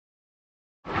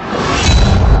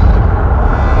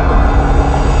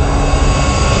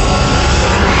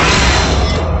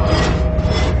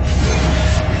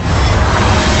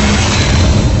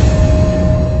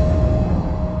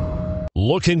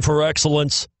Looking for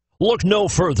excellence? Look no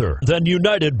further than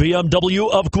United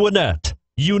BMW of Gwinnett.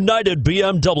 United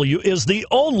BMW is the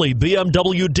only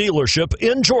BMW dealership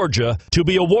in Georgia to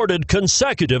be awarded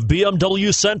consecutive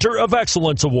BMW Center of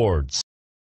Excellence Awards.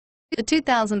 The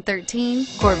 2013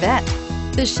 Corvette.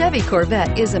 The Chevy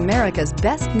Corvette is America's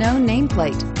best-known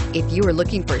nameplate. If you are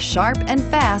looking for sharp and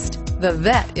fast, the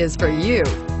Vette is for you,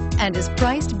 and is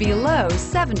priced below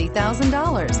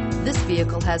 $70,000. This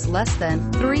vehicle has less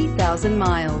than 3,000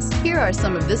 miles. Here are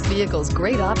some of this vehicle's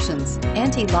great options: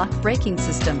 anti-lock braking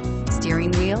system,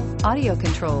 steering wheel audio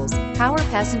controls, power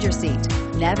passenger seat,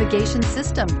 navigation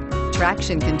system,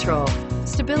 traction control,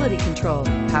 stability control,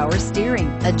 power steering,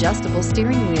 adjustable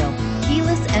steering wheel,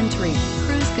 keyless entry,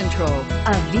 cruise control.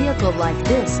 A vehicle like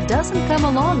this doesn't come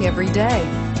along every day.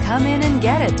 Come in and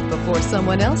get it before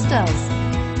someone else does.